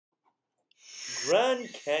Grand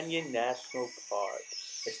Canyon National Park,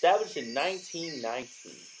 established in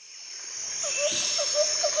 1919.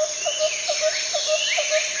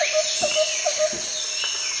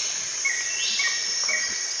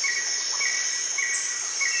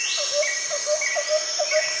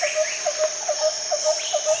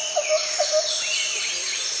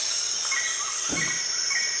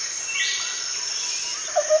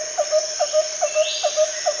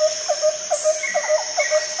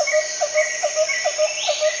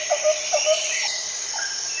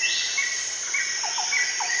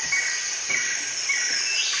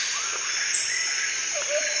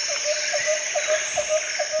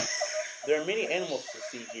 There are many animals to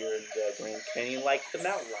see here in the Grand Canyon, like the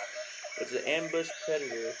mountain lion, which is an ambush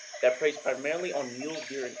predator that preys primarily on mule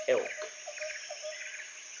deer and elk.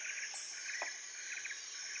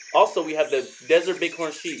 Also, we have the desert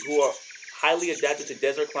bighorn sheep, who are highly adapted to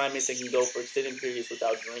desert climates and can go for extended periods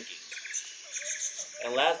without drinking.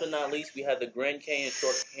 And last but not least, we have the Grand Canyon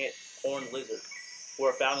short-horned lizard, who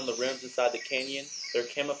are found on the rims inside the canyon. Their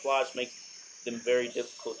camouflage makes them very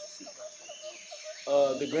difficult to see.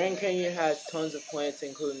 The Grand Canyon has tons of plants,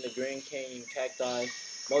 including the Grand Canyon cacti.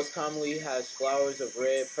 Most commonly has flowers of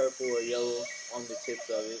red, purple, or yellow on the tips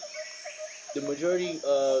of it. The majority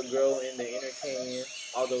grow in the inner canyon,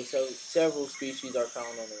 although several species are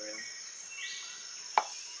found on the rim.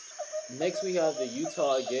 Next, we have the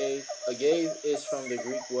Utah agave. Agave is from the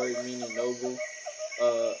Greek word meaning noble.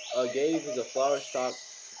 Agave is a flower stalk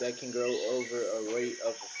that can grow over a rate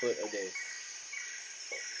of a foot a day.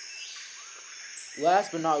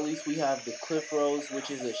 Last but not least, we have the cliff rose,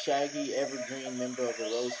 which is a shaggy, evergreen member of the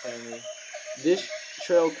rose family. This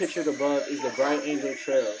trail pictured above is the Bright Angel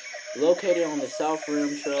Trail. Located on the South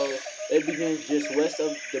Rim Trail, it begins just west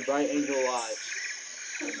of the Bright Angel Lodge.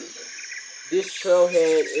 This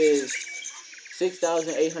trailhead is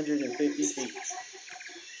 6,850 feet.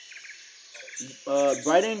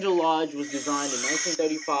 Bright Angel Lodge was designed in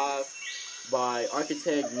 1935 by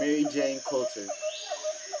architect Mary Jane Coulter.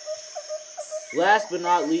 Last but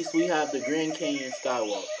not least, we have the Grand Canyon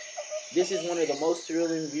Skywalk. This is one of the most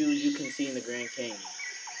thrilling views you can see in the Grand Canyon.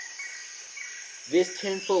 This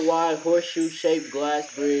 10-foot wide horseshoe-shaped glass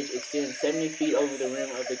bridge extends 70 feet over the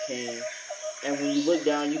rim of the canyon, and when you look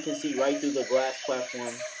down, you can see right through the glass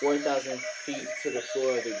platform, 4,000 feet to the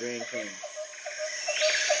floor of the Grand Canyon.